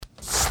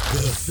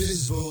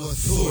FSBO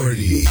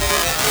Authority.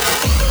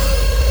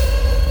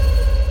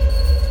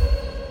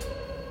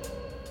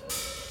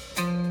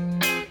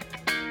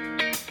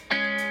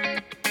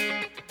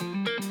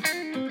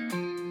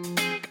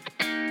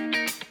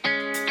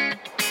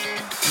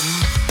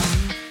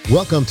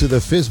 Welcome to the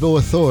FSBO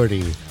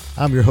Authority.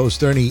 I'm your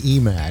host, Ernie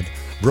Emad,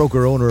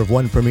 broker-owner of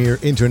One Premier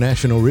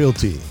International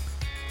Realty.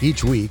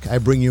 Each week, I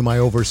bring you my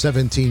over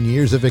 17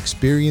 years of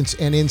experience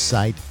and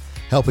insight,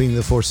 helping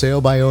the for sale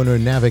by owner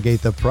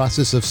navigate the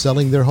process of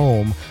selling their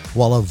home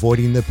while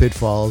avoiding the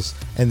pitfalls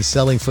and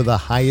selling for the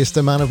highest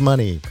amount of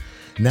money.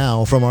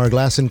 Now, from our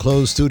Glass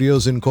Enclosed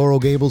studios in Coral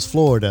Gables,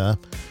 Florida,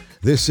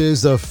 this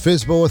is the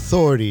FSBO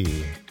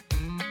Authority.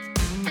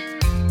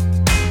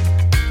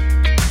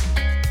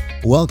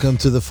 Welcome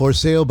to the For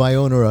Sale by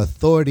Owner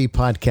Authority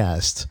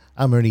podcast.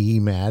 I'm Ernie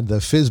Emad, the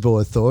FSBO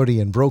Authority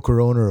and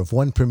broker-owner of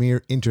One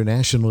Premier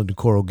International in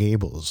Coral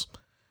Gables.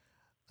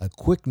 A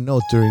quick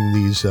note during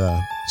these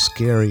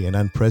scary and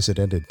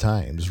unprecedented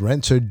times.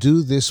 Rents are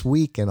due this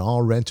week, and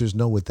all renters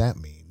know what that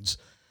means.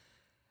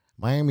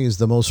 Miami is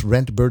the most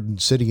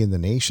rent-burdened city in the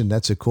nation.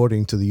 That's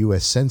according to the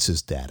U.S.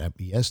 Census data.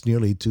 Yes,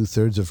 nearly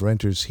two-thirds of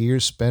renters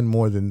here spend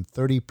more than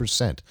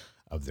 30%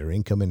 of their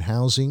income in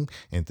housing,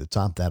 and to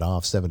top that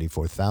off,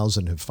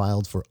 74,000 have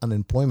filed for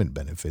unemployment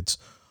benefits,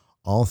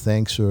 all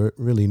thanks or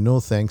really no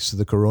thanks to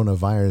the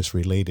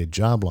coronavirus-related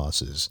job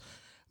losses.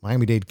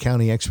 Miami-Dade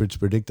County experts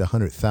predict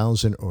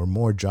 100,000 or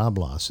more job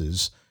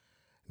losses.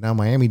 Now,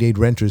 Miami-Dade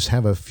renters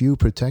have a few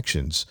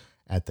protections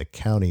at the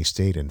county,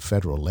 state, and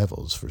federal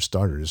levels. For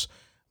starters,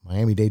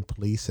 Miami-Dade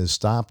police has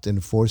stopped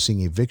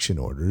enforcing eviction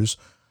orders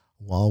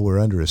while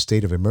we're under a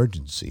state of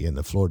emergency, and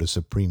the Florida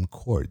Supreme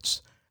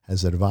Court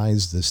has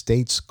advised the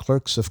state's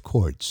clerks of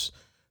courts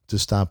to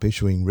stop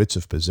issuing writs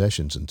of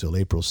possessions until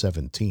April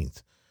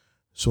 17th.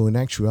 So in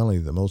actuality,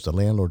 the most a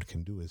landlord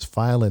can do is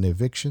file an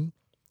eviction,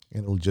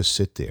 and it'll just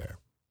sit there.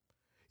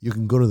 You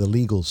can go to the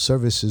Legal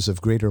Services of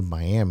Greater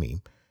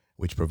Miami,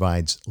 which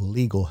provides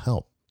legal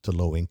help to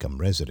low-income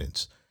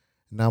residents.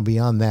 Now,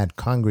 beyond that,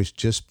 Congress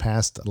just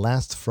passed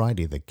last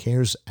Friday the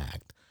CARES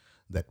Act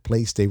that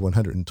placed a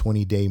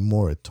 120-day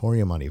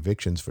moratorium on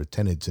evictions for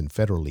tenants in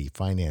federally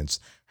financed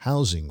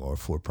housing or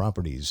for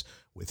properties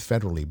with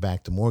federally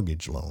backed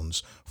mortgage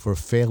loans for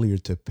failure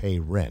to pay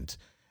rent.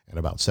 And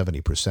about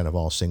 70% of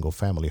all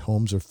single-family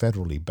homes are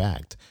federally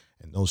backed,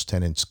 and those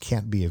tenants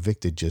can't be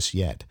evicted just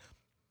yet.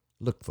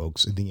 Look,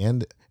 folks, in the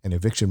end, an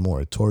eviction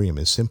moratorium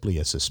is simply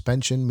a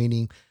suspension,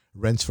 meaning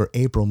rents for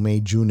April,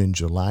 May, June, and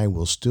July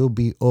will still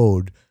be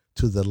owed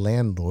to the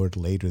landlord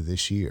later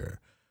this year.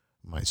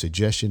 My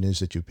suggestion is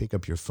that you pick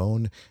up your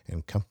phone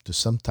and come to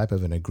some type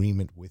of an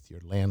agreement with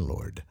your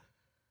landlord.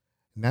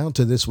 Now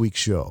to this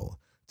week's show.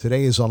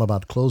 Today is all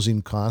about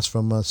closing costs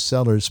from a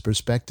seller's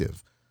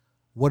perspective.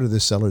 What are the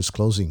seller's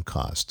closing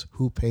costs?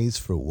 Who pays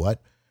for what?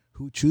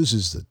 Who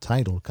chooses the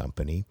title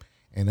company?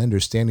 And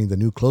understanding the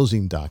new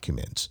closing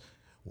documents.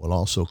 We'll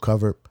also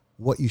cover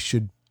what you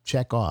should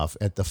check off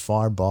at the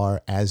FAR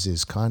Bar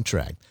as-is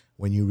contract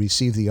when you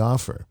receive the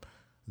offer.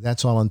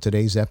 That's all on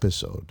today's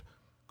episode.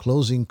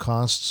 Closing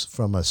costs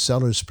from a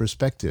seller's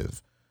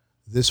perspective.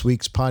 This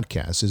week's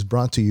podcast is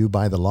brought to you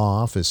by the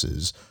law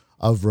offices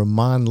of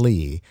Ramon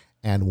Lee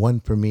and One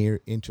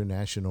Premier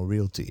International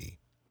Realty.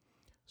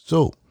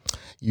 So,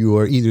 you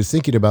are either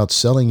thinking about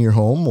selling your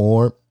home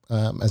or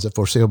as a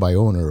for sale by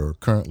owner or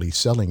currently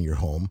selling your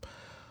home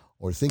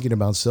or thinking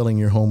about selling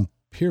your home,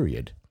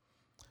 period.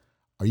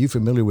 Are you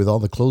familiar with all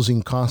the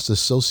closing costs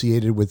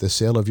associated with the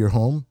sale of your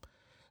home?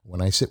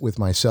 When I sit with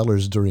my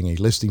sellers during a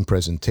listing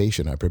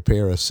presentation, I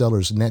prepare a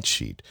seller's net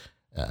sheet.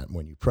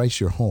 When you price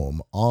your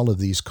home, all of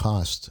these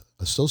costs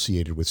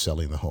associated with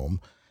selling the home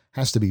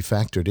has to be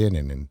factored in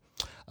and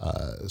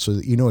so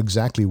that you know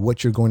exactly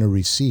what you're going to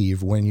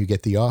receive when you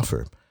get the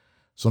offer.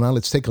 So now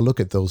let's take a look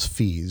at those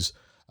fees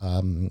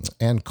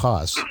and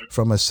costs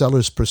from a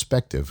seller's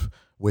perspective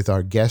with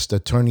our guest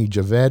attorney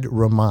Javed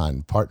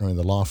Rahman, partner in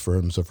the law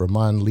firms of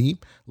Ramon Lee,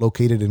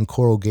 located in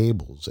Coral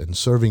Gables and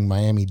serving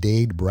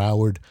Miami-Dade,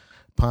 Broward,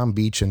 Palm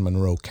Beach, and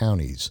Monroe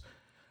counties.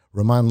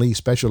 Ramon Lee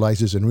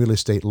specializes in real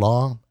estate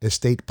law,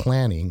 estate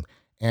planning,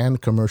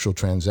 and commercial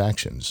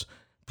transactions.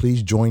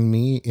 Please join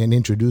me in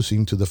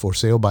introducing to the For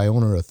Sale by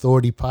Owner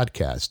Authority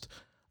podcast,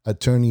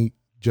 attorney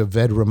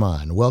Javed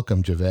Rahman.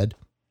 Welcome, Javed.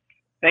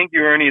 Thank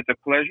you, Ernie. It's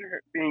a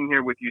pleasure being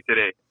here with you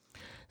today.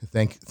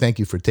 Thank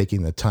you for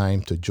taking the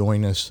time to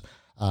join us.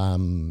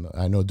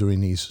 I know during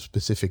these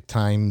specific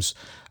times,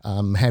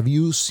 have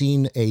you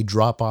seen a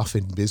drop-off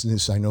in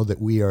business? I know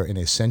that we are an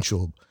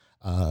essential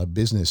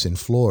business in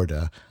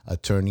Florida,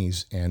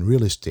 attorneys and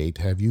real estate.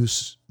 Have you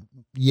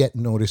yet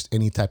noticed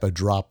any type of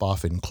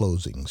drop-off in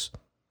closings?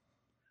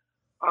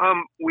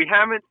 We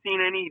haven't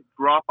seen any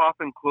drop-off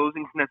in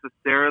closings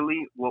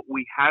necessarily. What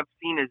we have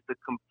seen is the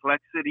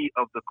complexity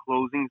of the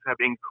closings have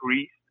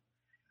increased.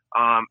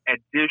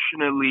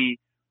 Additionally,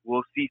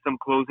 we'll see some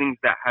closings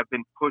that have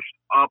been pushed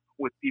up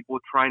with people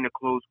trying to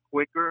close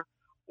quicker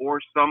or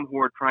some who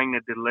are trying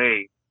to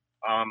delay.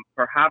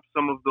 Perhaps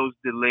some of those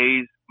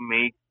delays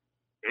may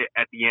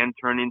at the end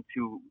turn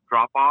into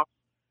drop-offs.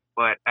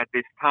 But at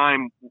this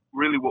time,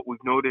 really what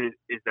we've noticed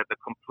is that the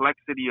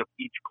complexity of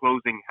each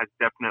closing has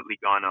definitely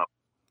gone up.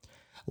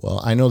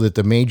 Well, I know that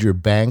the major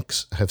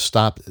banks have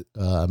stopped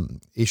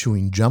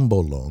issuing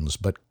jumbo loans,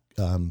 but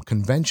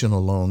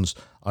conventional loans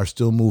are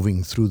still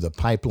moving through the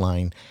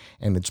pipeline,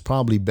 and it's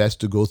probably best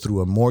to go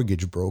through a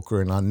mortgage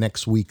broker. And on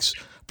next week's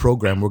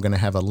program, we're going to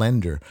have a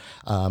lender,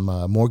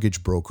 a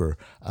mortgage broker,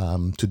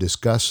 to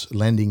discuss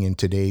lending in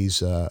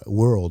today's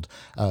world.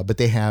 But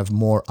they have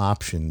more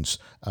options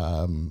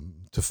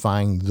to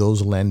find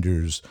those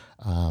lenders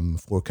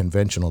for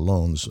conventional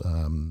loans.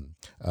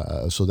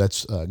 So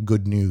that's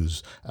good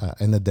news.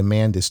 And the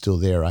demand is still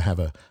there. I have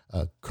a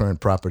current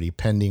property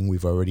pending.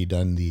 We've already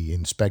done the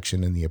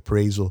inspection and the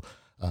appraisal.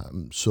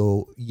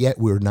 So yet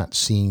we're not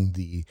seeing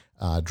the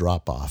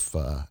drop off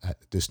at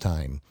this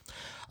time.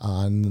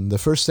 On the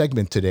first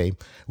segment today,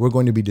 we're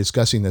going to be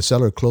discussing the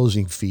seller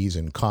closing fees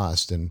and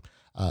cost and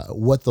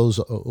what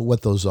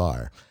those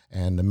are,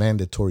 and the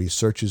mandatory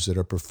searches that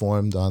are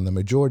performed on the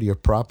majority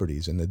of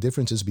properties and the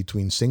differences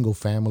between single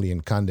family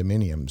and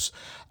condominiums.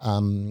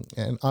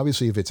 And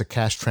obviously, if it's a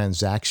cash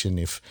transaction,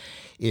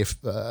 if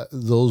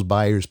those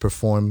buyers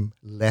perform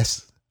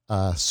less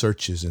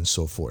searches and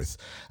so forth.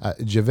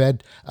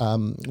 Javed,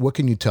 what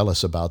can you tell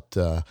us about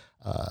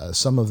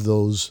some of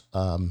those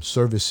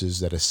services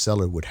that a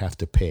seller would have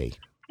to pay?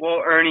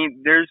 Well, Ernie,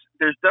 there's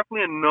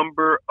definitely a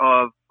number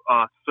of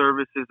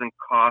services and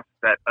costs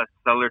that a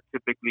seller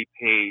typically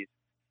pays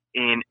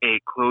in a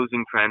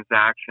closing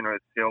transaction or a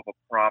sale of a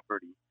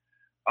property.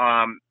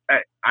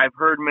 I've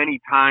heard many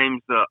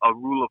times a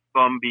rule of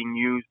thumb being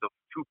used of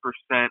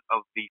 2%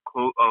 of the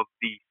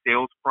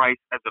sales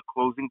price as a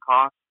closing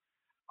cost.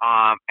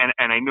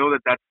 And I know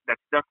that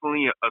that's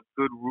definitely a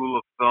good rule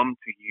of thumb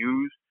to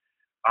use.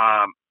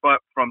 But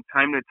from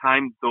time to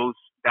time,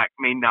 that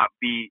may not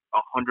be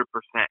 100%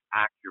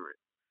 accurate.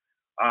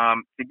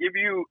 To give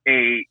you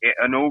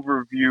an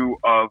overview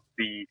of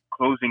the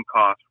closing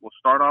costs, we'll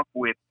start off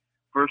with,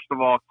 first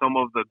of all, some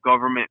of the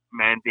government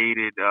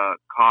mandated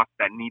costs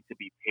that need to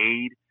be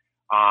paid.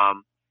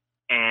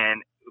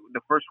 And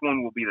the first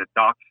one will be the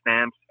doc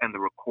stamps and the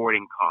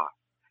recording costs.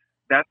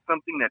 That's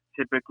something that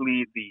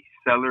typically the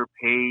seller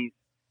pays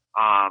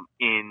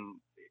in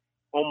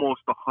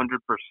almost 100%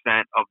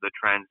 of the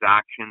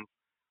transactions.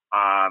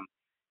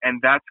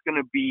 And that's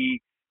going to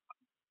be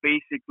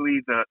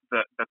basically the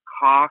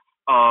cost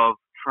of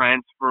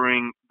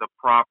transferring the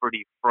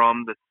property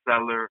from the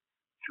seller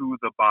to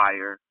the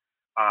buyer.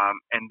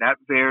 And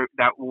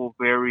that will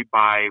vary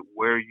by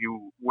where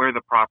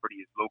the property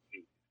is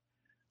located.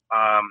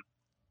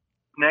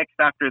 Next,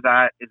 after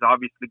that is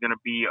obviously going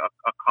to be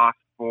a cost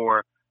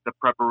for the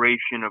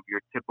preparation of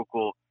your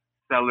typical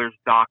seller's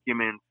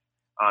documents,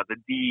 the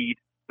deed,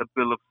 the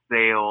bill of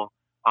sale,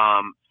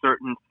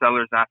 certain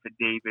seller's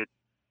affidavits,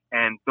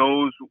 and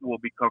those will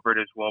be covered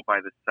as well by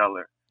the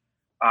seller.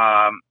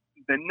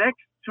 The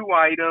next two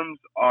items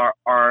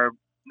are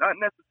not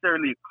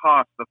necessarily a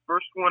cost. The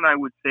first one I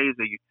would say is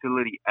a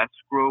utility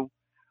escrow.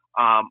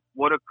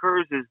 What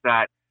occurs is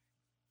that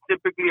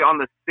typically on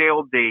the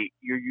sale date,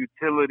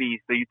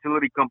 the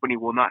utility company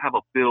will not have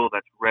a bill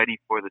that's ready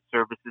for the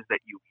services that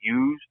you've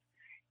used.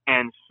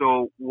 And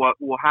so what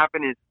will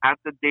happen is at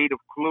the date of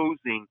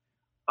closing,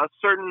 a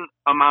certain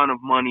amount of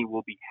money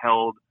will be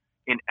held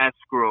in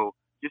escrow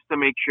just to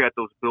make sure that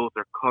those bills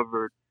are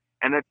covered.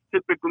 And that's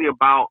typically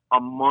about a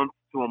month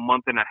to a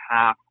month and a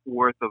half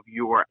worth of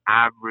your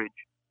average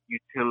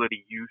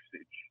utility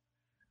usage.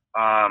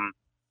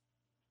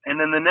 And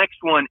then the next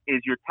one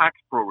is your tax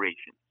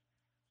proration.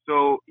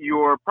 So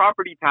your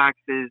property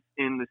taxes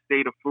in the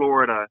state of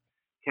Florida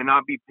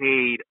cannot be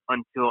paid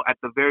until at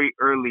the very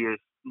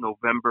earliest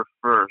November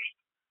 1st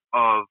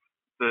of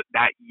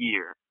that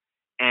year.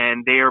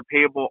 And they are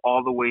payable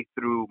all the way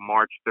through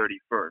March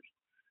 31st.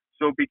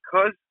 So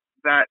because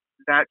that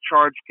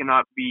charge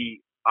cannot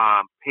be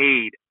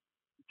paid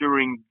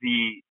during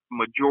the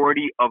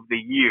majority of the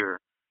year,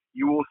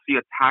 you will see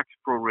a tax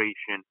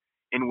proration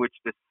in which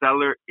the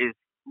seller is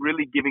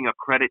really giving a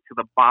credit to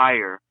the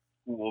buyer,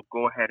 who will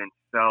go ahead and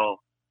sell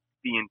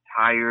the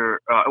entire,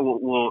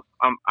 will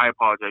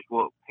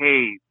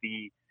pay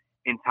the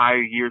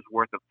entire year's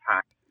worth of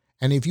tax.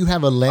 And if you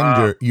have a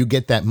lender, you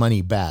get that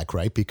money back,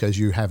 right? Because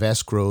you have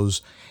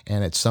escrows,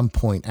 and at some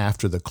point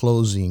after the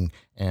closing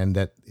and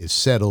that is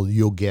settled,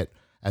 you'll get,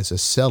 as a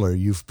seller,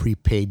 you've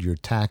prepaid your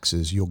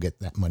taxes, you'll get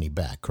that money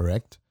back,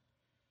 correct?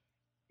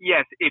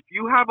 Yes. If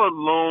you have a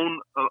loan,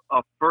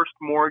 a first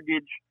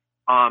mortgage,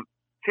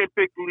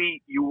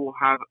 typically you will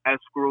have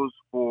escrows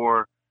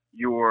for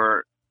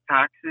your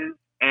taxes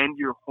and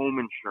your home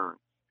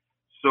insurance.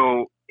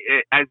 So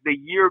as the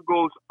year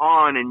goes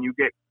on and you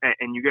get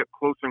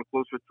closer and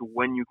closer to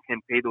when you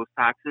can pay those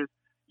taxes,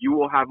 you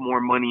will have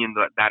more money in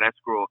that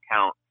escrow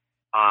account,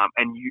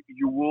 and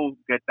you will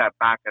get that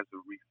back as a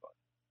refund.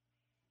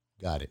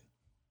 Got it.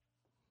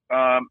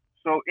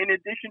 So in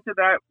addition to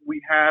that,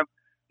 we have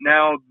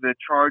now the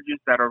charges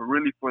that are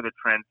really for the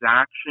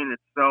transaction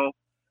itself.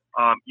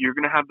 You're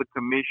going to have the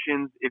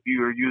commissions if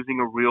you are using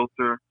a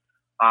realtor.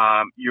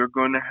 You're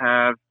going to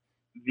have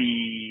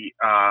the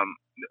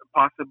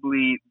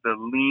possibly the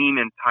lien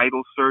and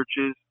title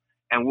searches,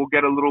 and we'll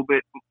get a little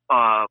bit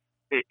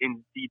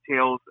in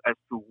details as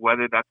to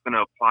whether that's going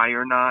to apply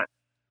or not.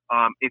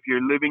 If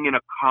you're living in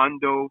a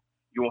condo,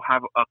 you'll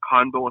have a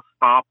condo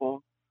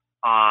estoppel,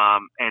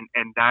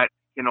 and that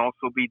can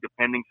also be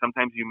depending.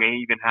 Sometimes you may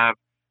even have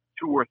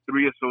 2 or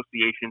 3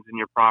 associations in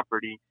your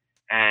property,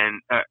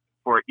 and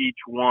for each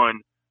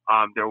one,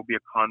 there will be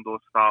a condo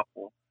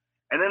estoppel.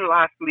 And then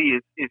lastly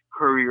is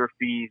courier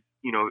fees.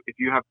 If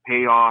you have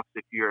payoffs,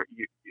 if you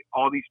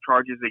all these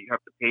charges that you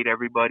have to pay to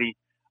everybody,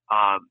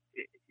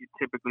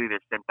 typically they're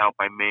sent out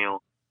by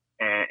mail,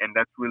 and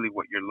that's really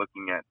what you're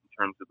looking at in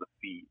terms of the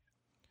fees.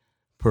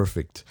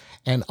 Perfect.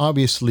 And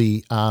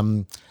obviously,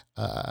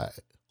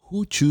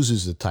 who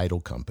chooses the title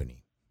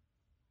company?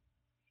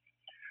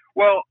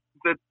 Well,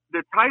 the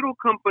title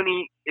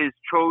company is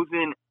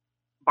chosen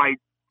by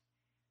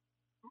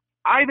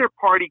either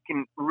party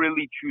can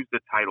really choose the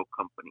title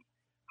company.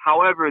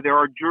 However, there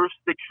are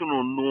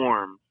jurisdictional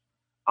norms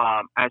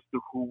as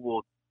to who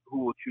will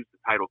choose the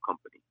title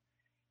company.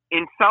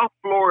 In South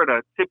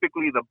Florida,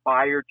 typically the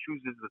buyer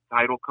chooses the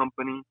title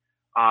company.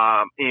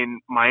 In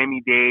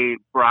Miami-Dade,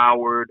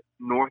 Broward,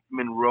 North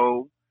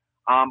Monroe,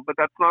 but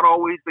that's not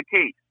always the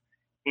case.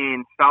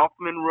 In South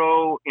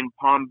Monroe, in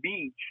Palm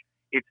Beach,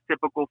 it's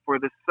typical for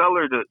the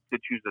seller to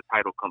choose the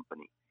title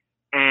company.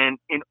 And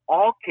in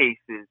all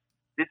cases,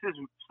 this is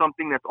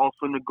something that's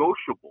also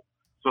negotiable.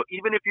 So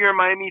even if you're in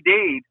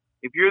Miami-Dade,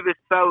 if you're the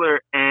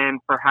seller and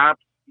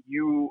perhaps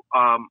you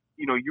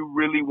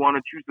really want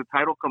to choose the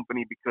title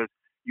company because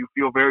you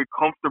feel very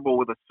comfortable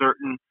with a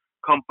certain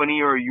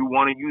company, or you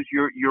want to use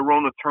your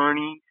own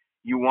attorney,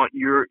 you want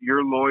your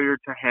lawyer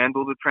to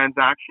handle the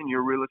transaction,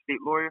 your real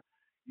estate lawyer,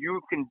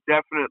 you can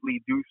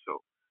definitely do so.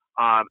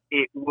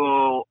 It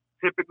will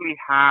typically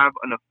have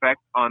an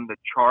effect on the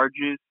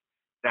charges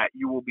that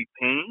you will be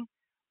paying,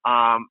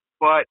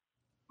 but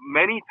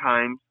many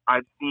times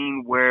I've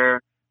seen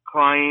where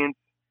clients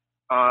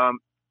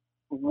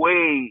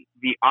weigh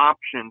the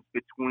options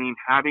between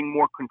having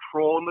more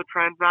control in the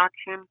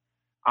transaction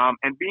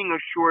and being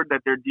assured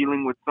that they're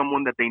dealing with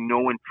someone that they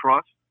know and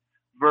trust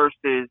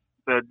versus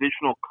the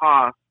additional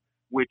costs,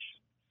 which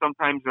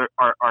sometimes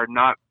are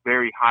not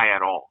very high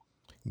at all.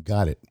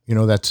 Got it.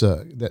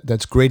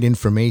 That's great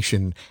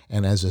information.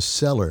 And as a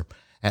seller,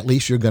 at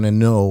least you're going to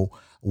know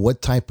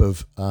what type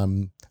of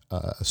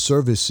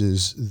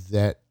services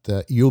that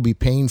you'll be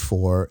paying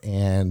for.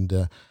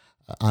 And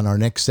on our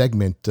next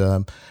segment,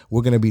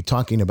 we're going to be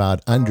talking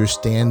about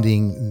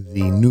understanding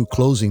the new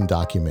closing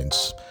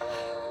documents.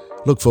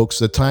 Look, folks,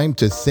 the time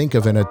to think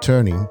of an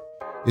attorney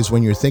is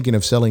when you're thinking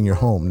of selling your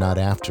home, not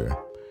after.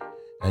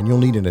 And you'll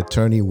need an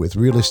attorney with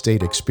real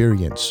estate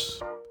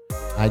experience.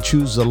 I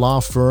choose the law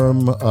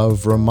firm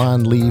of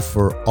Ramon Lee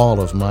for all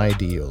of my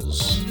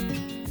deals.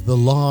 The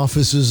law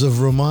offices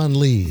of Ramon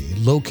Lee,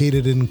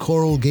 located in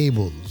Coral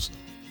Gables,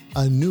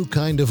 a new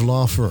kind of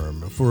law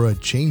firm for a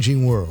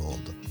changing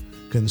world.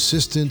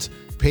 Consistent,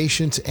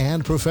 patient,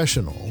 and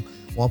professional,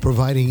 while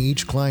providing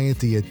each client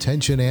the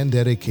attention and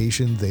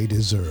dedication they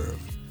deserve.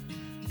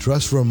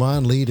 Trust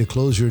Ramon Lee to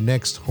close your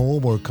next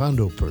home or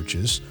condo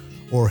purchase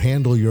or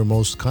handle your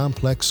most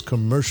complex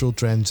commercial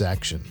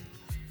transaction.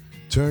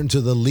 Turn to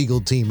the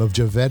legal team of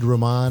Javed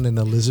Rahman and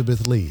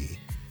Elizabeth Lee,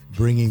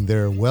 bringing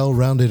their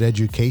well-rounded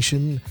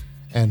education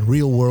and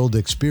real-world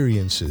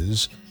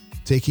experiences,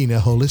 taking a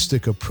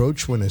holistic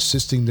approach when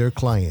assisting their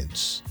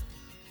clients.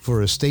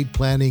 For estate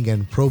planning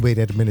and probate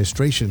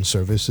administration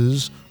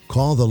services,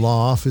 call the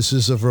law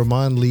offices of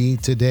Ramon Lee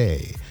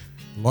today.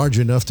 Large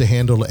enough to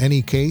handle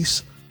any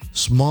case,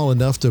 small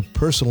enough to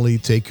personally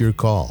take your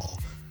call.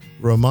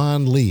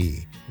 Ramon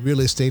Lee,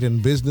 Real Estate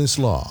and Business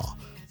Law,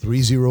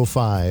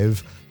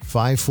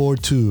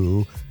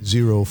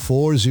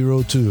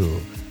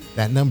 305-542-0402.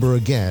 That number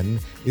again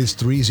is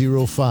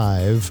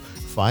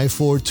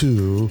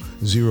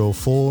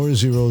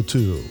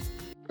 305-542-0402.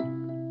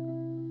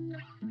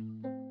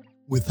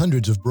 With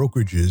hundreds of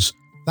brokerages,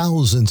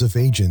 thousands of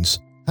agents,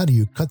 how do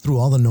you cut through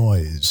all the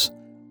noise?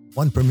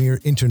 One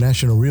Premier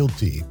International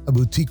Realty, a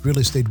boutique real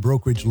estate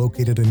brokerage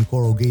located in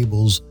Coral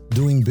Gables,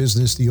 doing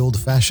business the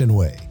old-fashioned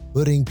way,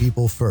 putting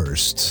people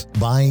first.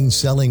 Buying,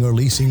 selling, or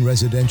leasing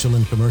residential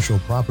and commercial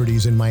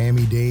properties in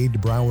Miami-Dade,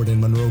 Broward,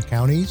 and Monroe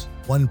counties?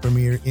 One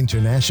Premier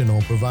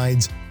International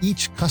provides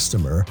each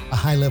customer a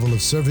high level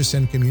of service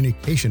and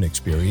communication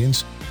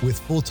experience with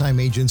full-time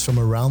agents from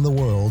around the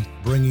world,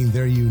 bringing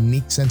their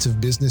unique sense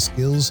of business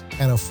skills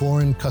and a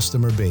foreign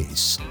customer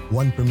base.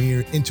 One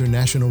Premier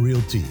International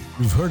Realty.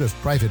 You've heard of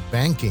private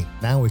banking.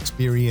 Now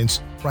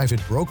experience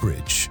private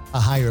brokerage, a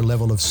higher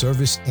level of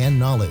service and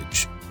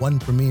knowledge. One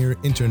Premier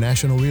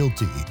International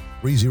Realty,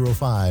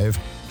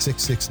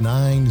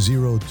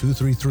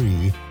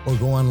 305-669-0233, or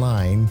go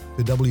online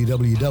to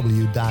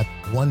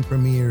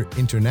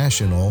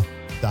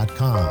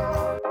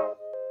www.onepremierinternational.com.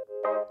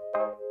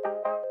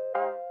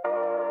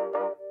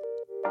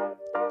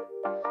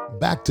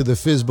 Back to the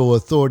FSBO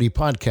Authority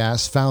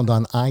podcast, found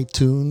on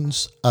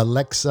iTunes,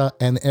 Alexa,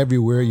 and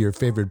everywhere your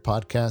favorite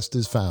podcast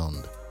is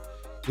found.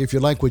 If you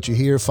like what you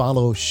hear,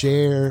 follow,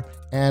 share,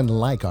 and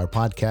like our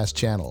podcast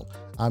channel.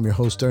 I'm your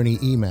host, Ernie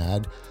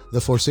Emad,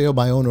 the For Sale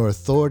by Owner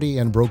authority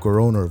and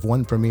broker-owner of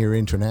One Premier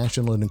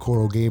International in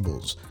Coral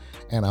Gables,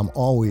 and I'm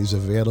always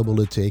available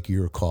to take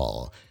your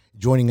call.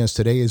 Joining us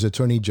today is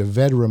attorney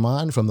Javed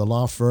Rahman from the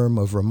law firm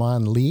of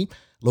Rahman Lee,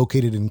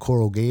 located in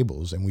Coral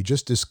Gables, and we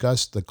just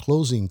discussed the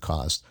closing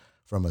cost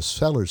from a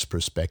seller's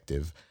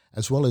perspective,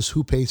 as well as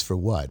who pays for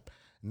what.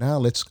 Now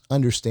let's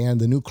understand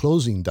the new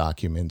closing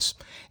documents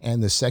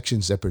and the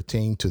sections that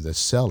pertain to the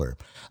seller.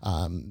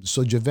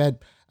 So Javed,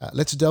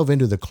 let's delve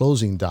into the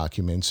closing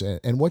documents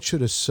and what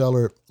should a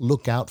seller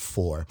look out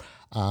for?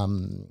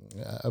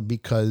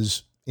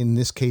 Because in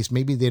this case,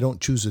 maybe they don't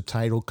choose a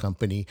title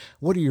company.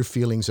 What are your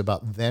feelings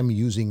about them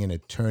using an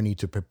attorney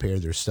to prepare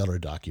their seller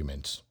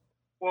documents?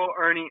 Well,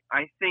 Ernie,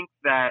 I think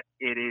that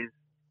it is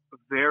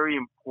very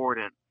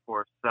important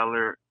for a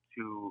seller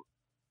to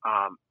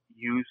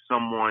use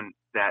someone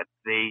that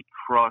they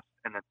trust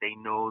and that they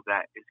know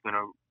that is going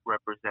to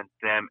represent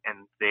them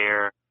and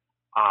their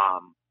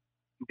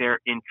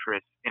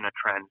interest in a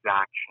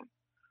transaction.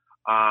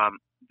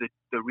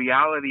 The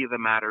reality of the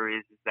matter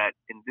is that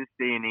in this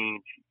day and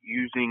age,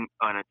 using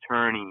an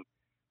attorney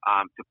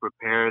to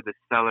prepare the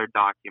seller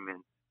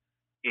documents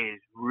is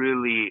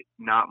really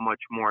not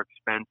much more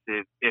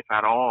expensive, if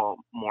at all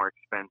more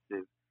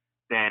expensive,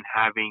 than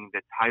having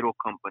the title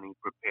company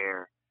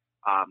prepare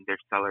their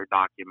seller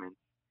documents.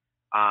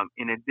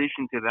 In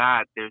addition to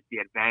that, there's the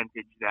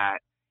advantage that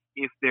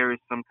if there is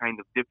some kind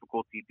of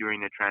difficulty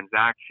during the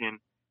transaction,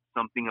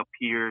 something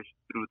appears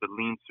through the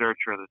lien search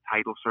or the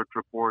title search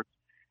reports,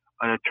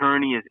 an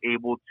attorney is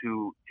able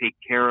to take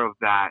care of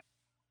that,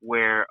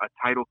 where a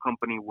title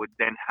company would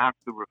then have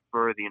to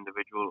refer the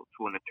individual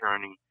to an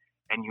attorney,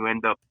 and you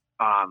end up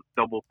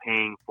double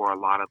paying for a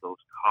lot of those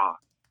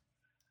costs.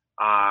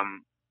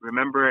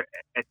 Remember,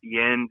 at the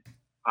end,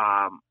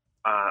 a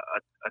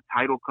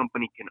title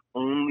company can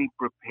only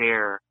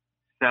prepare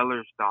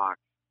seller's docs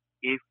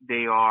if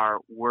they are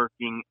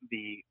working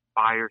the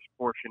buyer's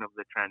portion of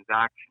the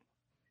transaction.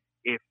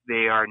 If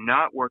they are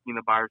not working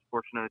the buyer's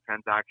portion of the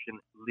transaction,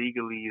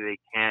 legally they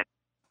can't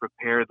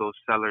prepare those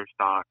seller's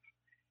docs,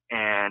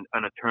 and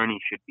an attorney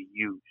should be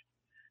used.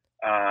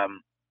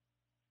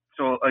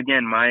 So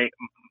again, my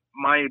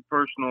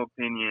personal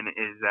opinion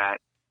is that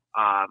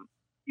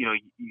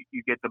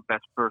you get the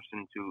best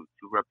person to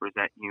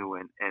represent you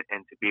and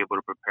to be able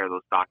to prepare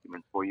those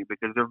documents for you,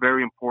 because they're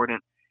very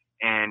important,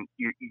 and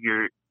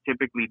you're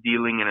typically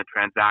dealing in a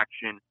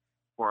transaction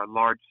for a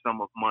large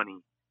sum of money,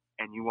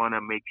 and you want to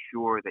make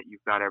sure that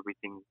you've got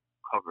everything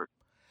covered.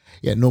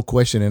 Yeah, no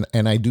question.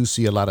 And I do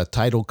see a lot of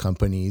title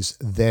companies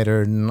that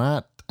are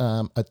not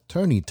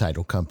attorney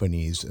title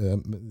companies.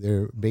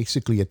 They're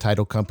basically a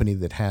title company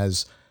that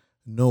has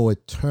no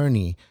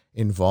attorney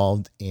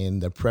involved in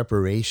the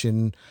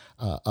preparation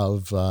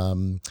of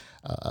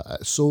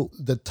so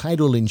the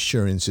title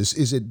insurance,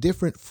 is it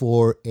different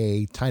for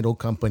a title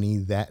company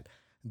that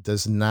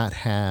does not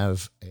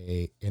have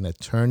an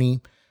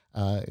attorney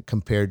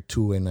compared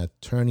to an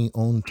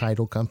attorney-owned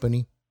title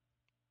company?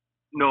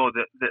 No,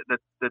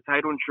 the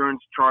title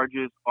insurance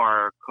charges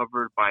are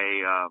covered by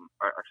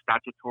are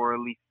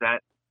statutorily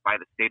set by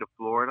the state of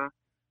Florida,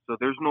 so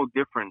there's no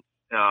difference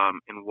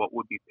in what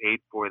would be paid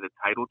for the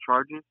title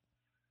charges.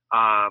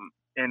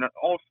 And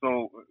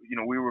also,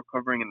 we were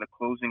covering in the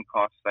closing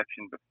cost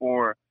section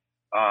before,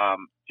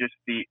 just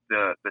the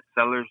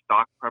seller's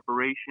doc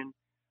preparation.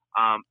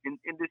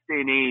 In this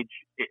day and age,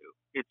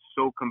 it's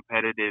so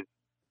competitive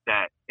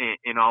that,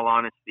 in all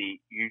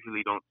honesty, you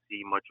usually don't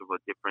see much of a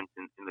difference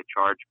in the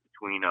charge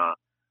between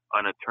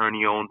an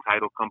attorney-owned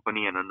title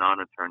company and a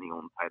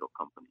non-attorney-owned title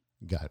company.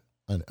 Got it.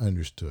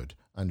 Understood.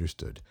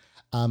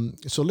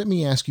 So let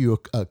me ask you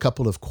a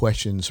couple of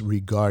questions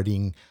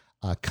regarding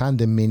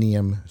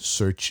condominium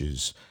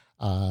searches.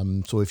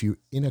 So if you're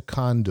in a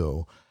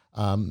condo,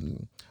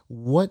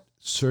 what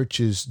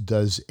searches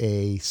does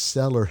a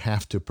seller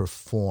have to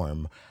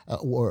perform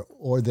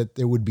or that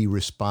they would be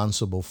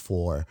responsible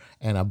for,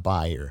 and a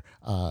buyer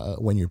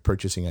when you're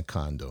purchasing a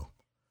condo?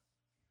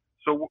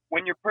 So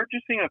when you're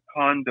purchasing a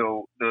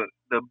condo,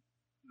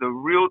 the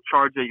real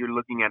charge that you're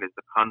looking at is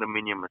the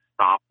condominium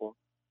estoppel.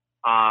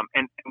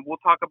 And we'll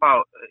talk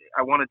about,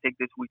 I want to take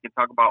this week and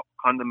talk about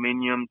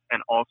condominiums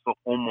and also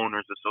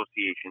homeowners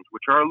associations,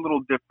 which are a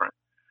little different.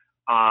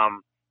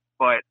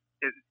 But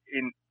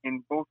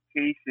in both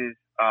cases,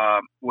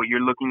 what you're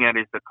looking at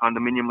is the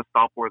condominium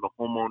estoppel or the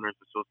homeowners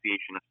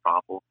association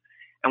estoppel.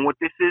 And what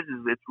this is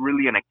it's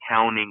really an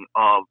accounting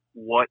of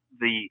what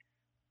the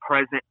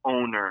present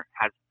owner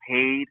has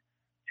paid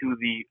to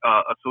the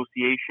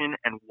association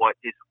and what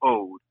is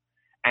owed.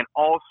 And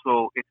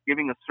also, it's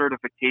giving a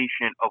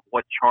certification of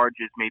what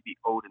charges may be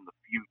owed in the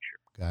future.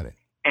 Got it.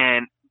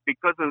 And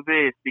because of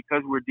this,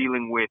 because we're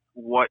dealing with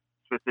what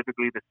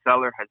specifically the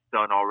seller has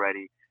done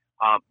already,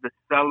 the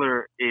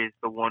seller is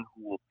the one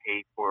who will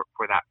pay for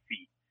that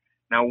fee.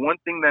 Now, one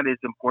thing that is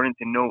important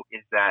to note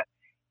is that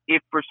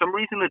if for some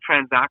reason the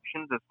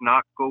transaction does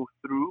not go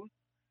through,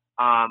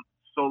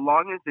 so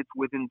long as it's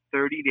within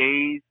 30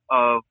 days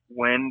of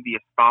when the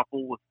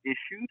estoppel was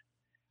issued,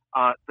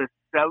 the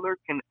seller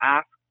can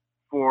ask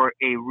for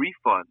a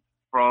refund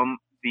from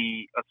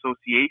the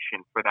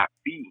association for that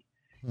fee.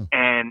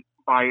 And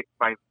by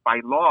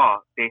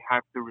law, they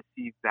have to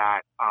receive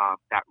that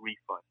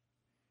refund.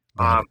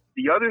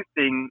 The other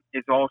thing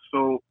is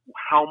also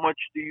how much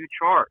do you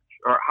charge,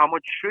 or how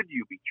much should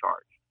you be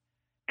charged?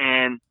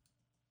 And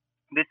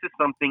this is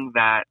something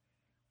that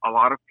a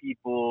lot of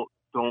people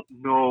don't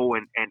know,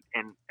 and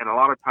a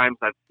lot of times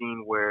I've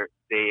seen where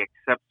they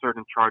accept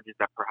certain charges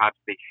that perhaps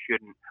they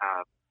shouldn't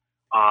have.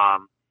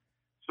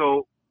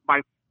 So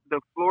by the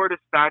Florida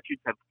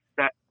statutes have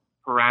set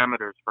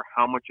parameters for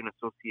how much an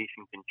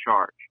association can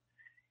charge.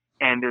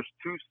 And there's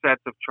two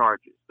sets of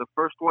charges. The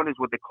first one is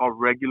what they call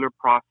regular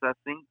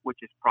processing,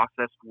 which is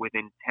processed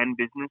within 10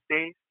 business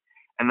days.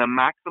 And the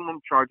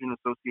maximum charge an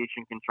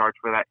association can charge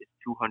for that is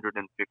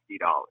 $250.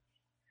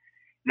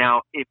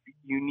 Now, if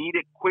you need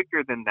it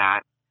quicker than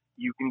that,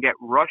 you can get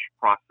rush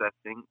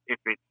processing if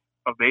it's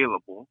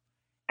available.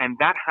 And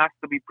that has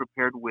to be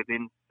prepared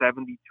within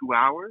 72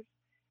 hours.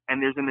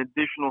 And there's an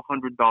additional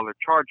 $100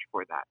 charge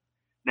for that.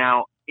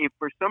 Now, if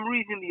for some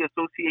reason the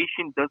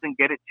association doesn't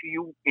get it to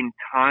you in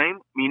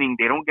time, meaning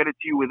they don't get it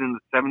to you within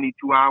the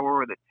 72-hour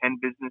or the 10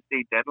 business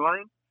day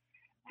deadline,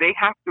 they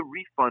have to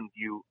refund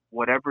you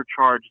whatever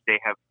charge they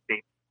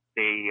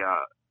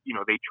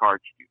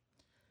charged you.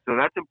 So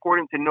that's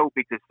important to note,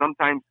 because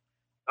sometimes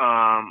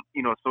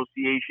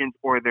associations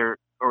or their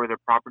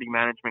property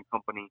management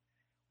company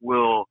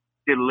will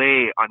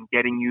delay on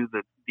getting you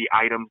the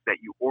items that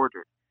you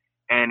ordered.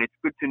 And it's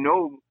good to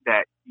know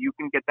that you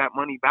can get that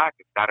money back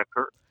if that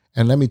occurs.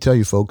 And let me tell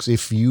you, folks,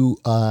 if you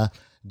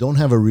don't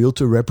have a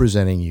realtor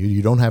representing you,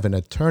 you don't have an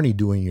attorney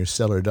doing your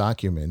seller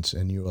documents,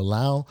 and you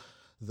allow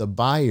the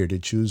buyer to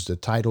choose the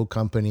title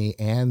company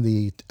and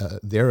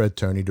their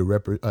attorney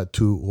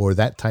or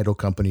that title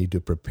company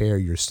to prepare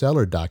your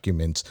seller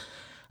documents,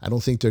 I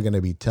don't think they're going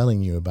to be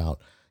telling you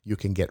about you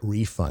can get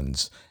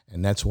refunds.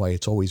 And that's why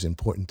it's always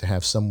important to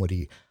have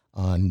somebody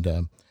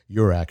on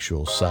your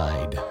actual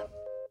side.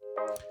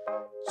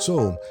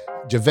 So,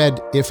 Javed,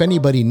 if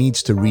anybody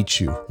needs to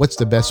reach you, what's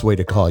the best way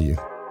to call you?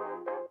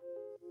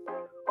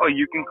 Oh,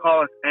 you can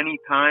call us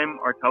anytime.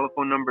 Our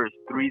telephone number is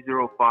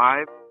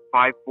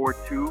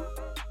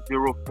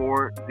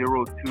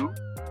 305-542-0402.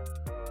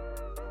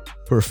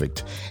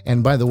 Perfect.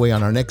 And by the way,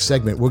 on our next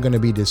segment, we're going to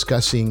be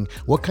discussing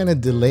what kind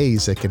of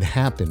delays that can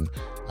happen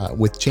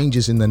with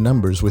changes in the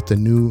numbers with the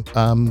new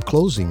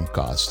closing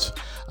costs.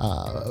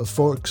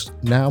 Folks,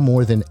 now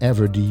more than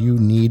ever, do you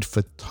need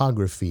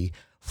photography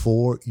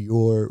for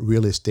your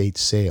real estate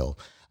sale?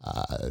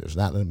 There's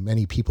not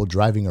many people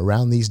driving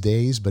around these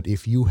days, but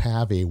if you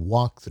have a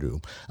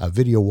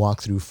video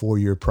walkthrough for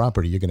your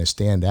property, you're going to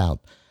stand out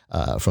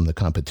from the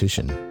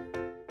competition.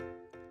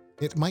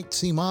 It might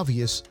seem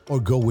obvious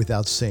or go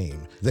without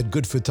saying that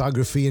good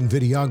photography and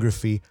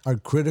videography are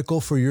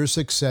critical for your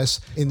success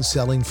in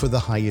selling for the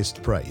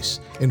highest price.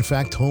 In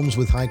fact, homes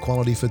with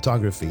high-quality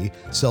photography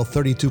sell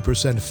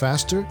 32%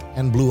 faster,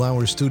 and Blue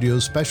Hour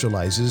Studios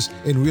specializes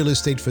in real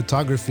estate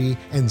photography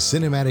and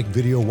cinematic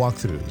video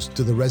walkthroughs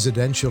to the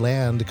residential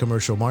and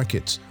commercial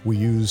markets. We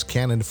use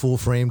Canon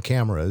full-frame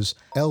cameras,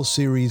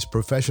 L-series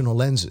professional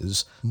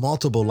lenses,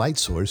 multiple light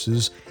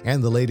sources,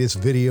 and the latest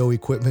video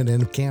equipment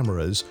and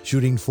cameras,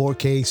 shooting 4K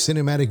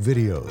cinematic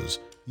videos.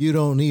 You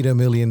don't need $1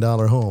 million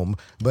home,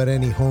 but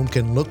any home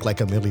can look like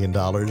 $1 million.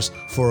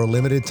 For a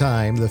limited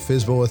time, the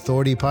FSBO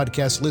Authority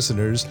podcast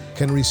listeners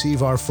can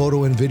receive our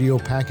photo and video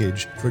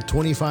package for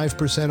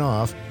 25%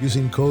 off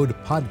using code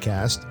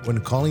PODCAST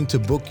when calling to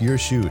book your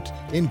shoot.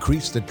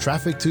 Increase the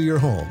traffic to your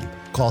home.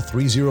 Call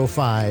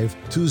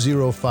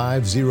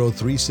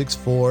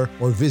 305-205-0364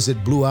 or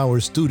visit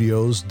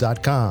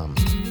BlueHourStudios.com.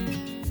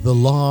 The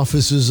law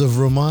offices of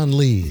Ramon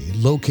Lee,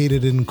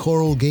 located in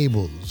Coral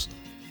Gables,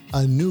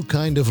 a new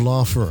kind of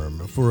law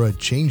firm for a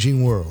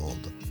changing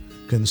world.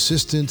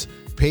 Consistent,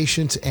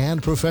 patient,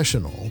 and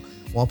professional,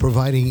 while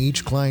providing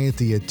each client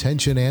the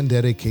attention and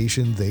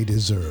dedication they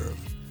deserve.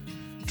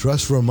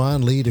 Trust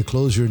Ramon Lee to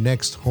close your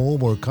next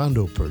home or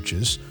condo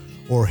purchase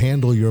or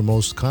handle your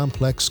most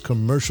complex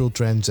commercial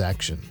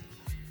transaction.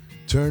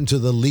 Turn to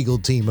the legal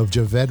team of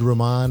Javed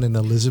Rahman and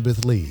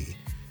Elizabeth Lee,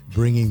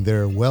 bringing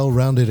their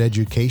well-rounded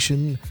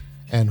education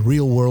and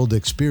real-world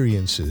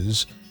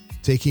experiences,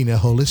 taking a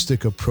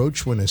holistic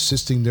approach when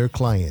assisting their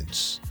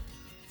clients.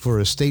 For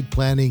estate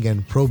planning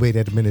and probate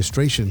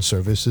administration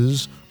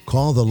services,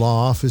 call the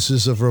law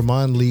offices of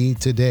Ramon Lee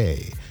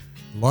today.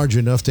 Large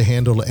enough to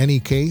handle any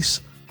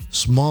case,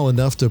 small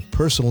enough to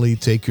personally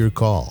take your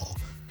call.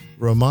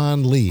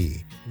 Ramon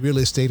Lee, Real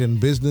Estate and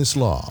Business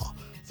Law,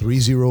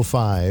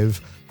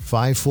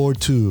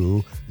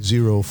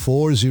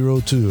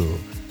 305-542-0402.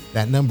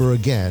 That number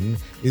again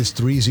is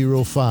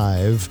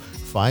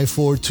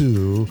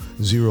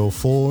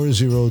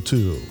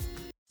 305-542-0402.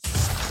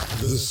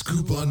 The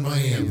Scoop on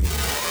Miami.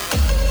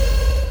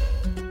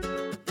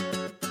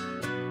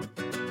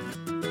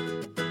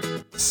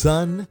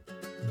 Sun,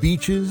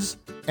 beaches,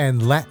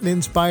 and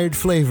Latin-inspired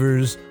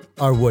flavors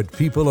are what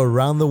people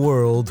around the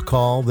world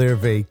call their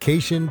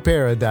vacation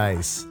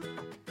paradise.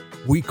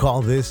 We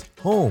call this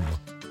home.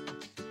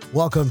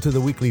 Welcome to the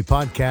weekly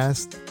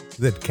podcast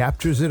that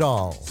captures it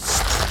all.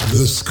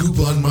 The Scoop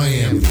on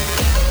Miami.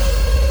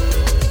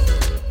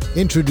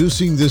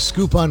 Introducing The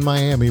Scoop on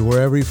Miami,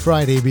 where every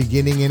Friday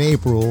beginning in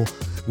April,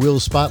 we'll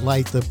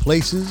spotlight the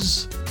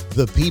places,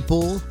 the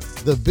people,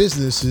 the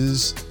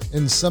businesses,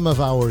 and some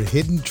of our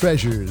hidden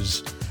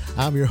treasures.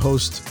 I'm your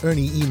host,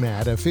 Ernie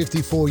Emad, a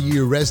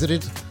 54-year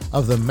resident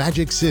of the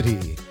Magic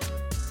City.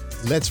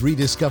 Let's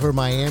rediscover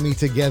Miami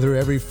together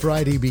every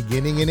Friday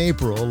beginning in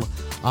April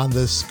on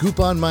The Scoop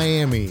on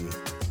Miami.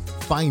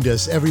 Find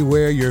us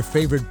everywhere your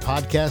favorite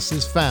podcast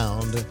is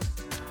found.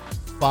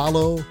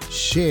 Follow,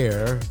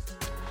 share,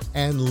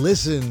 and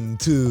listen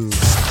to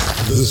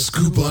The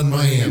Scoop on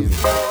Miami.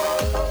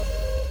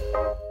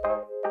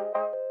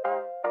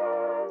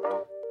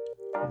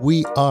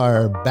 We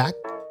are back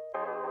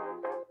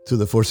to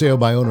the For Sale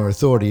by Owner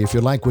Authority. If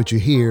you like what you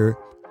hear,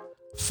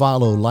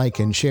 follow, like,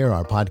 and share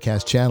our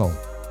podcast channel.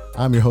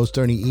 I'm your host,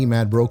 Ernie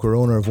Emad, broker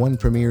owner of One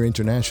Premier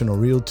International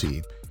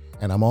Realty,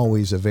 and I'm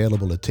always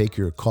available to take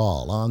your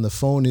call. On the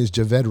phone is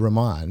Javed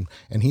Rahman,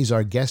 and he's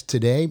our guest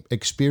today,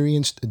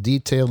 experienced,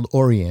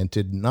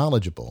 detail-oriented,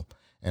 knowledgeable,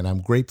 and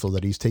I'm grateful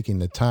that he's taking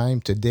the time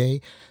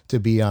today to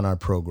be on our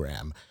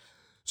program.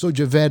 So,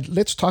 Javed,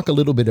 let's talk a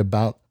little bit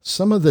about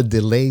some of the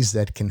delays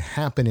that can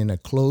happen in a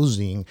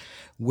closing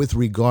with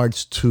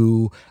regards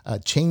to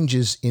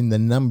changes in the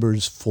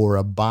numbers for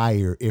a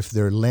buyer if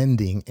they're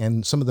lending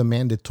and some of the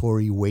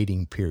mandatory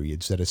waiting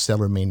periods that a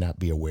seller may not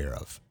be aware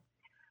of.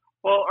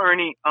 Well,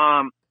 Ernie,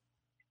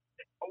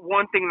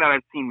 one thing that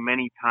I've seen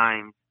many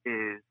times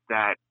is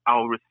that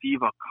I'll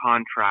receive a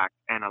contract,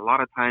 and a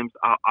lot of times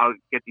I'll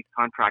get these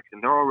contracts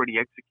and they're already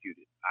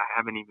executed. I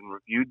haven't even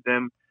reviewed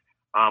them,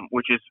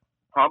 which is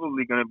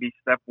probably going to be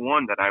step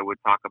one that I would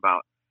talk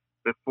about.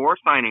 Before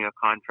signing a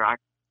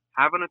contract,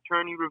 have an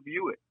attorney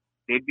review it.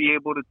 They'd be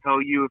able to tell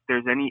you if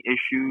there's any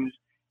issues,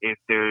 if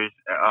there's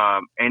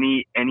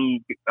any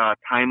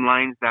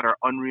timelines that are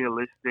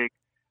unrealistic,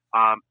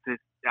 to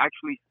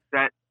actually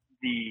set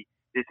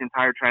this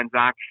entire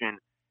transaction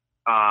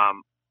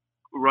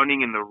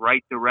running in the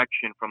right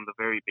direction from the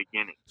very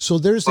beginning. So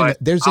there's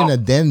an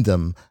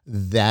addendum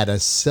that a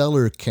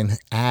seller can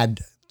add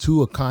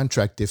to a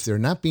contract if they're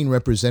not being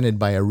represented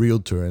by a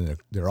realtor and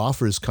their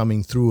offer is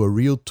coming through a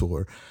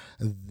realtor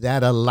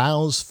that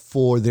allows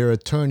for their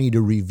attorney to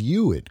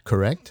review it,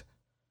 correct?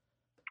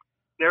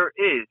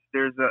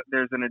 There's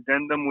an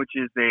addendum which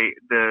is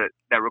that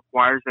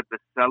requires that the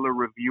seller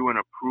review and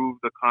approve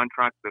the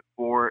contract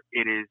before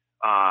it is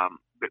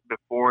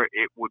before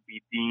it would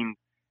be deemed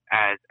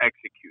as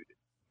executed.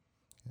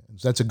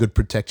 So that's a good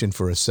protection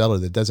for a seller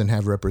that doesn't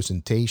have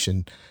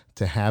representation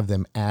to have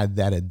them add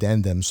that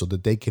addendum so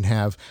that they can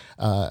have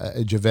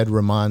Javed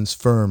Rahman's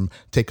firm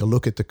take a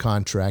look at the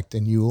contract,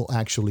 and you will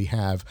actually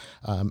have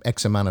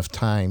X amount of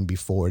time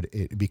before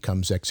it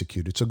becomes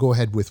executed. So go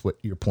ahead with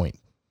your point.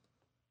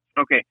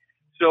 Okay.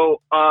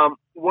 So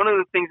one of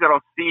the things that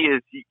I'll see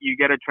is you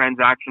get a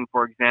transaction,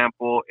 for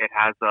example, it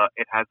has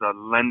a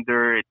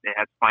lender, it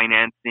has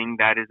financing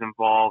that is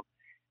involved,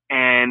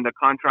 and the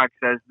contract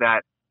says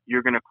that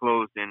you're going to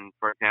close in,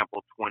 for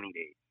example, 20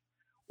 days.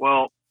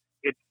 Well,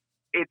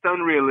 it's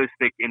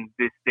unrealistic in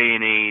this day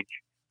and age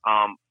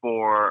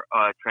for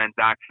a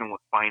transaction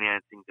with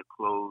financing to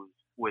close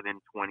within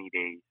 20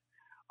 days.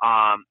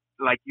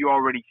 Like you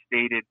already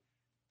stated,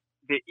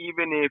 that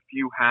even if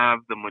you have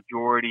the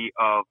majority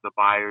of the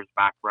buyer's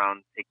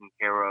background taken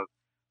care of,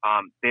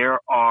 there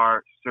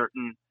are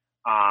certain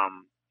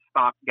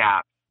stop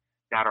gaps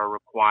that are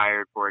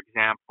required. For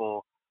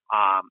example,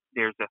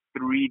 there's a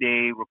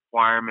 3-day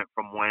requirement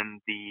from when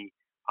the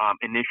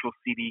initial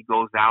CD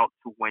goes out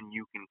to when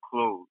you can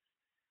close.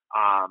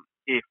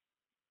 If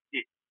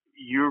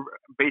you're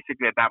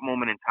basically at that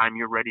moment in time,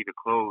 you're ready to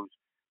close,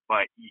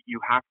 but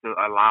you have to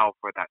allow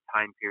for that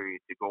time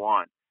period to go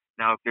on.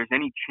 Now, if there's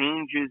any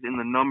changes in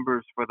the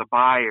numbers for the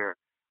buyer,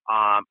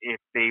 if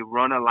they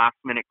run a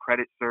last-minute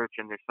credit search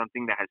and there's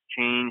something that has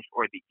changed,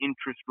 or the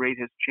interest rate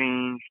has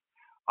changed,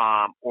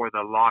 or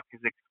the lock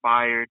has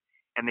expired,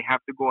 and they have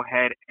to go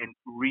ahead and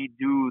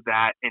redo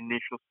that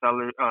initial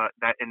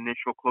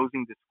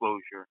closing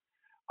disclosure,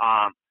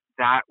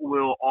 that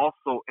will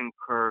also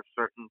incur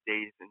certain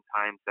days and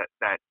times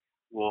that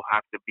will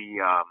have to be,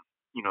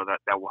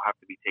 that will have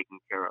to be taken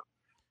care of.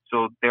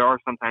 So there are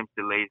sometimes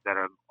delays that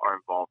are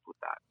involved with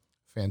that.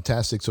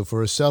 Fantastic. So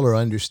for a seller,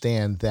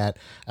 understand that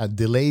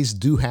delays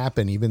do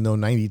happen, even though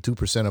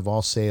 92% of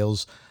all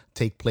sales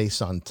take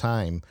place on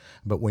time.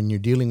 But when you're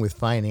dealing with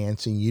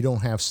financing, you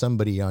don't have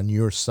somebody on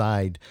your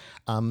side.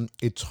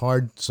 It's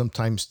hard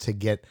sometimes to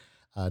get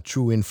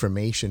true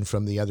information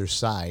from the other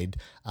side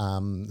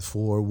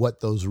for what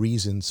those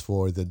reasons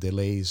for the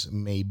delays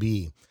may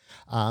be.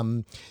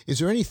 Is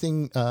there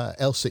anything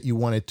else that you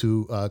wanted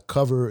to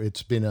cover?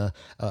 It's been a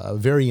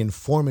very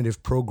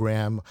informative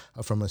program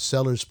from a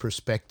seller's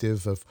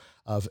perspective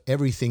of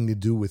everything to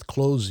do with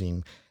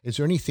closing. Is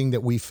there anything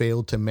that we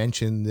failed to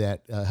mention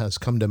that has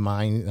come to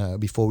mind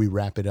before we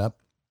wrap it up?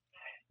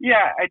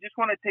 Yeah, I just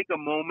want to take a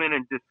moment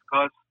and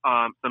discuss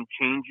some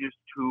changes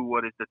to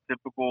what is the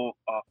typical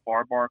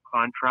FAR bar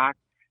contract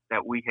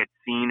that we had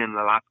seen in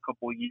the last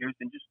couple of years,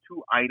 and just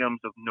two items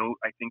of note,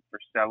 I think, for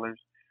sellers.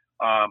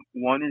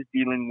 One is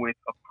dealing with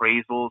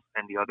appraisals,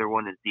 and the other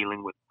one is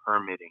dealing with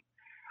permitting.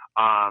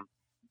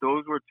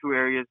 Those were two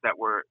areas that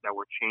were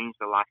changed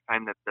the last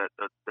time that the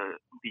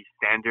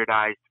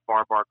standardized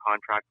FAR bar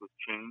contract was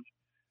changed.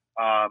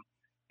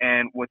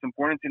 And what's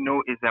important to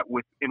note is that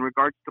in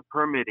regards to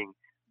permitting,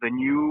 the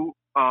new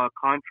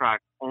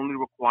contract only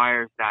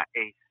requires that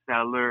a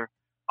seller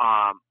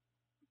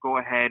go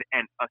ahead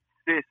and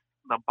assist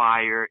the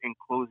buyer in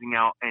closing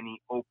out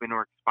any open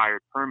or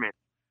expired permits,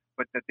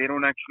 but that they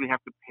don't actually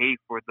have to pay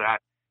for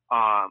that,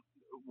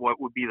 what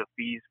would be the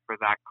fees for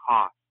that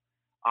cost.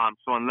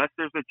 So unless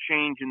there's a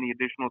change in the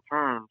additional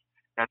terms,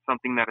 that's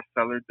something that a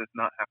seller does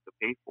not have to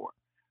pay for.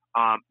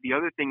 The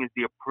other thing is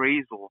the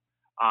appraisal.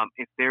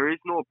 If there is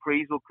no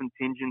appraisal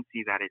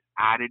contingency that is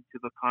added to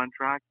the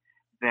contract,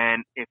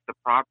 then if the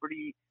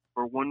property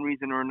for one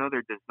reason or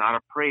another does not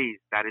appraise,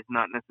 that is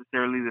not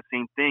necessarily the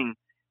same thing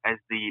as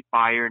the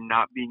buyer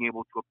not being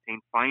able to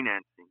obtain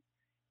financing.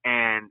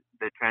 And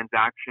the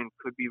transaction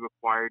could be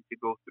required to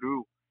go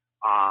through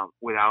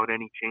without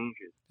any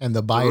changes. And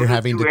the buyer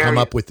having to come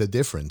up with the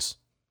difference.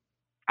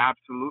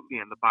 Absolutely,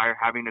 and the buyer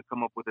having to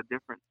come up with a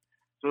difference.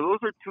 So those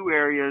are two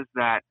areas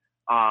that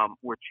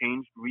were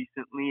changed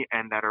recently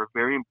and that are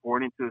very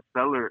important to the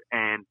seller.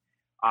 And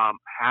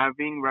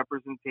having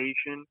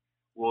representation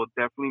will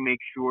definitely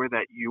make sure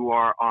that you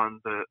are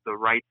on the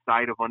right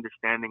side of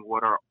understanding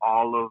what are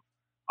all of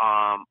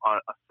a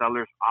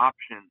seller's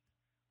options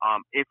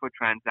if a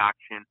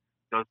transaction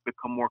does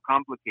become more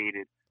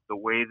complicated, the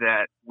way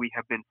that we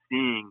have been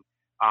seeing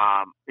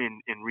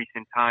in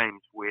recent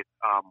times with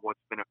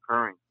what's been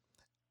occurring.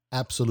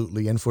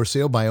 Absolutely. And for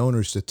sale by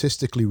owners,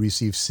 statistically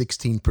receive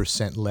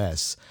 16%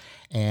 less,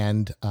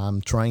 and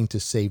trying to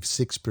save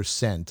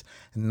 6%,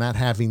 and not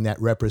having that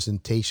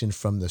representation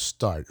from the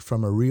start,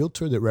 from a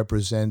realtor that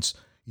represents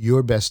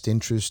your best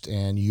interest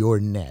and your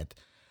net,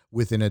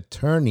 with an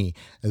attorney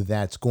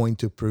that's going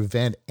to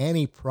prevent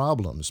any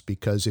problems.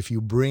 Because if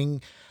you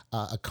bring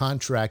a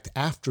contract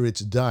after it's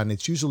done,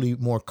 it's usually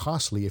more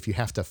costly if you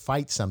have to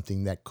fight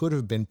something that could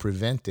have been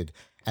prevented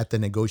at the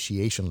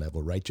negotiation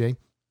level, right, Jay?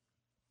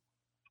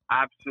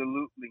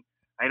 Absolutely.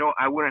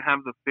 I wouldn't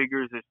have the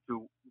figures as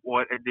to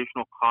what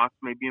additional costs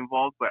may be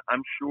involved, but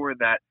I'm sure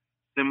that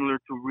similar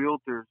to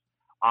realtors,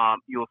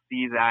 you'll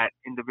see that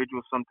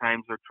individuals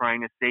sometimes are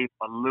trying to save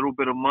a little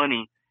bit of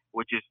money,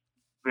 which is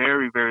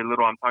very, very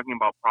little. I'm talking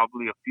about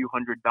probably a few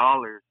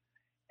 $100s,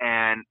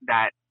 and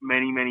that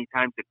many, many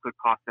times it could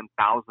cost them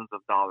thousands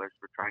of dollars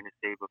for trying to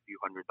save a few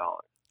 $100.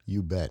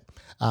 You bet.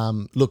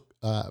 Look,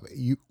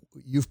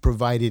 you've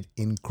provided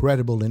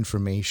incredible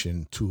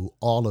information to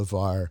all of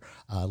our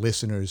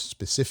listeners,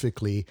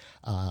 specifically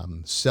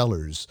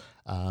sellers,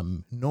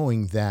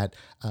 knowing that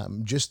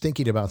just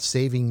thinking about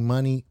saving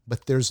money,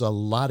 but there's a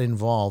lot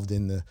involved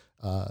in the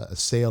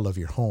sale of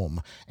your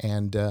home.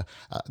 And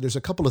there's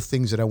a couple of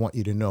things that I want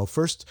you to know.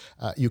 First,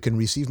 you can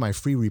receive my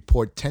free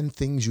report, 10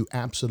 Things You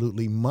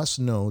Absolutely Must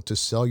Know to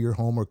Sell Your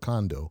Home or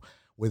Condo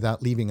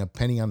Without Leaving a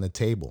Penny on the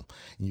Table.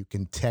 You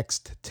can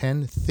text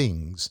 10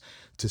 Things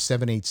to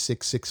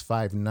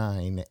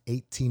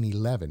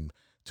 786-659-1811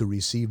 to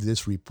receive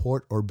this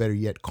report, or better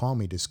yet, call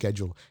me to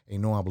schedule a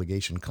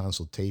no-obligation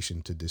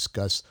consultation to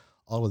discuss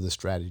all of the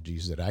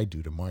strategies that I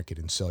do to market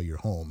and sell your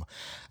home.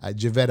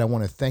 Javed, I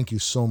want to thank you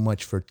so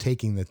much for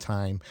taking the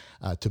time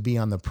to be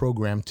on the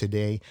program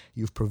today.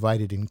 You've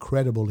provided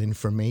incredible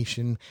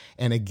information.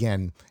 And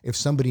again, if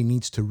somebody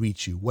needs to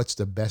reach you, what's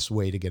the best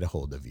way to get a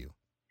hold of you?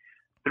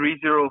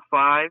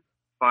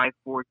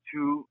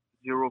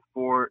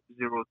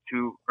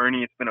 305-542-0402.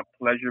 Ernie, it's been a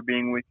pleasure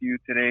being with you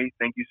today.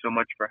 Thank you so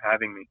much for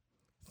having me.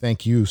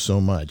 Thank you so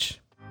much.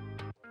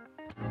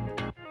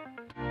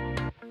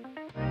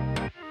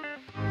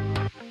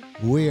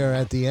 We are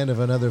at the end of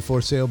another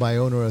For Sale by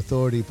Owner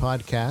Authority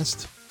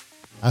podcast.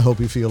 I hope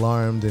you feel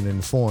armed and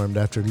informed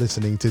after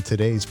listening to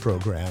today's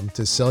program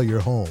to sell your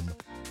home,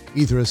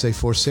 either as a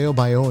for sale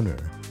by owner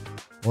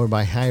or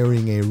by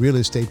hiring a real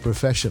estate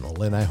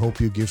professional, and I hope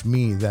you give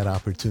me that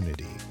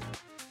opportunity.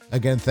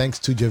 Again, thanks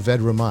to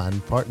Javed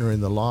Rahman, partner in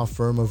the law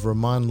firm of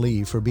Rahman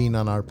Lee, for being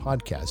on our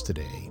podcast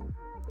today.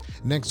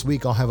 Next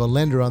week, I'll have a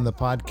lender on the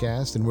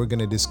podcast, and we're going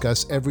to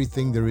discuss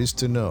everything there is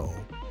to know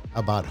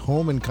about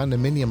home and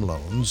condominium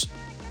loans,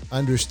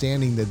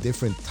 understanding the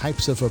different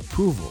types of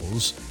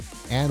approvals,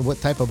 and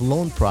what type of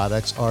loan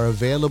products are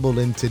available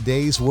in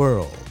today's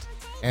world,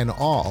 and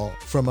all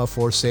from a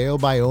for sale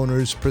by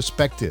owner's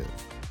perspective.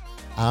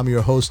 I'm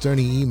your host,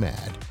 Ernie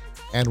Emad,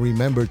 and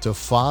remember to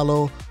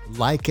follow,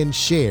 like, and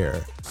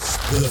share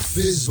the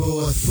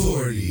FSBO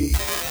Authority.